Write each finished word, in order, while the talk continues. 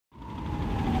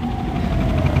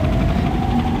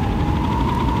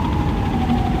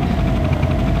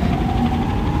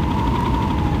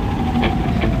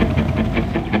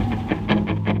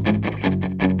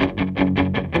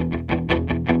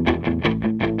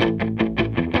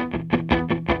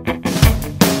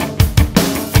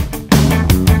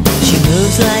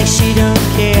like she don't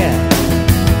care.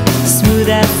 Smooth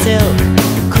as silk,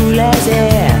 cool as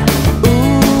air.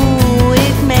 Ooh,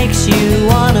 it makes you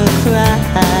wanna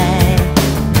cry.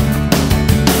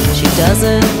 She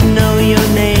doesn't know your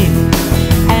name,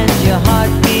 and your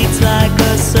heart beats like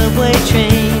a subway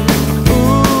train.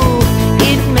 Ooh,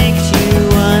 it makes you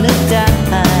wanna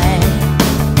die.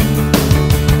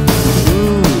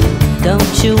 Ooh,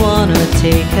 don't you wanna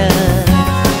take her?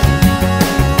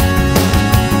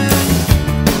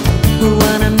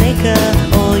 Wanna make her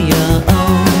all your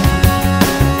own.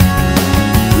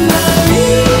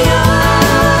 Maria,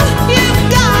 you've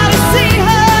gotta see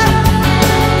her.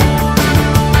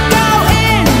 Go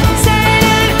insane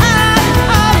and out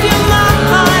of your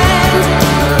mind.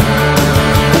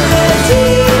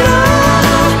 Regina,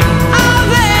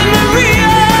 Ave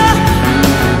Maria,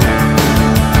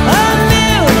 a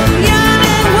million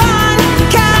and one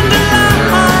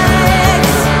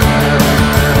candlelights.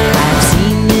 I've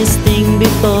seen this thing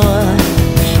before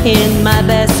in my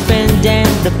best friend and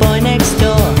the boy next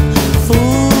door.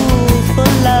 Fool for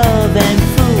love and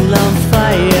fool on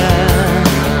fire.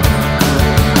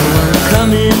 One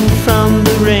coming from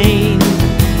the rain,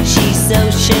 she's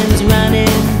oceans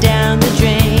running down the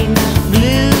drain.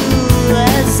 Blue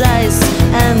as ice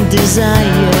and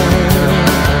desire.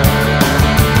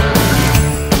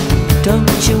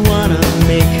 Don't you wanna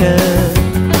make her?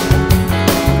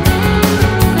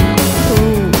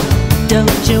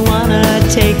 Don't you wanna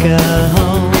take her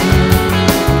home?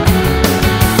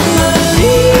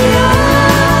 Maria,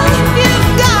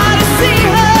 you've gotta see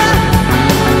her.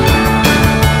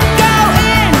 Go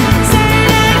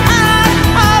insane and out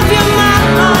of your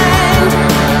mind.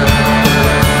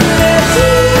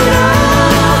 Regina,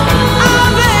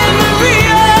 Ave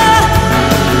Maria,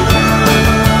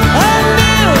 a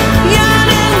million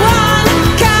and one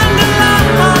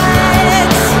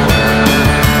candlelights.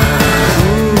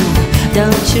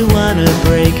 Don't you wanna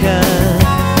break her?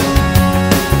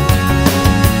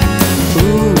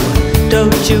 Ooh,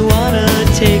 don't you wanna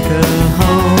take her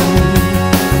home?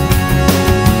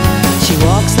 She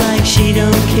walks like she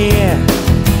don't care.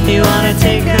 You wanna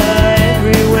take her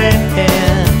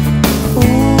everywhere.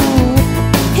 Ooh,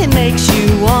 it makes you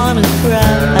wanna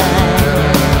cry.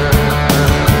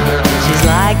 She's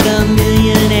like a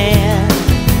millionaire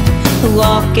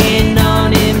walking on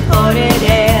imported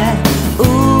air.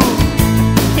 Ooh,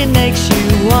 it makes you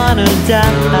wanna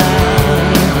die.